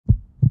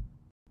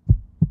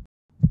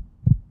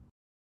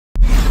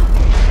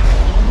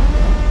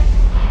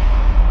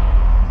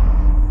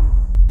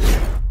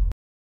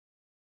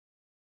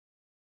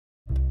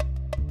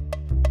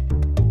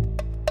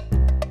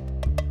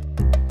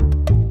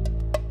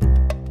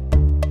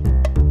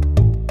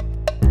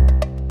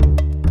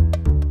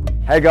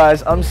Hey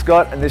guys, I'm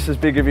Scott and this is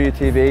Big Review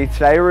TV.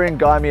 Today we're in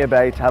Gymea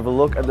Bay to have a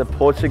look at the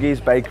Portuguese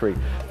Bakery.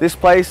 This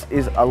place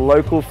is a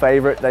local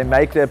favourite. They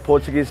make their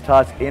Portuguese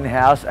tarts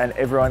in-house and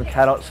everyone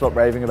cannot stop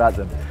raving about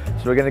them.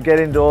 So we're going to get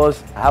indoors,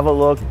 have a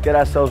look, get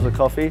ourselves a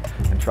coffee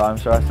and try them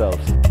for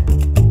ourselves.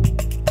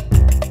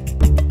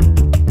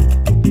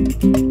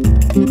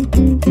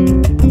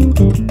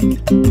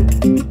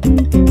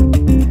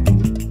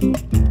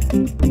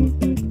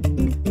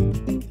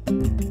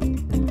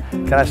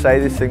 Can I say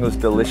this thing was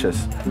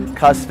delicious?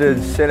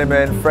 Custard,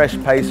 cinnamon, fresh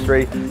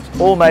pastry. It's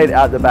all made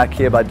out the back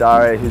here by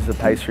Daria, who's the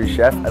pastry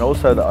chef and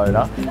also the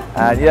owner.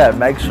 And yeah,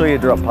 make sure you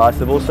drop past.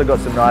 They've also got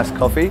some nice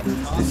coffee.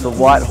 It's the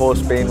White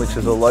Horse Bean, which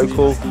is a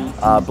local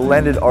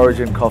blended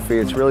origin coffee.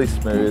 It's really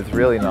smooth,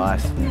 really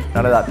nice.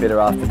 None of that bitter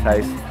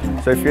aftertaste.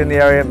 So if you're in the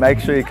area,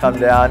 make sure you come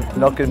down. You're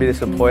not going to be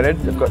disappointed.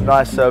 They've got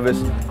nice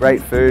service,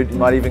 great food. You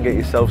might even get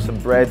yourself some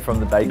bread from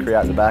the bakery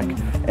out the back.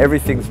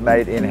 Everything's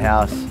made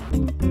in-house.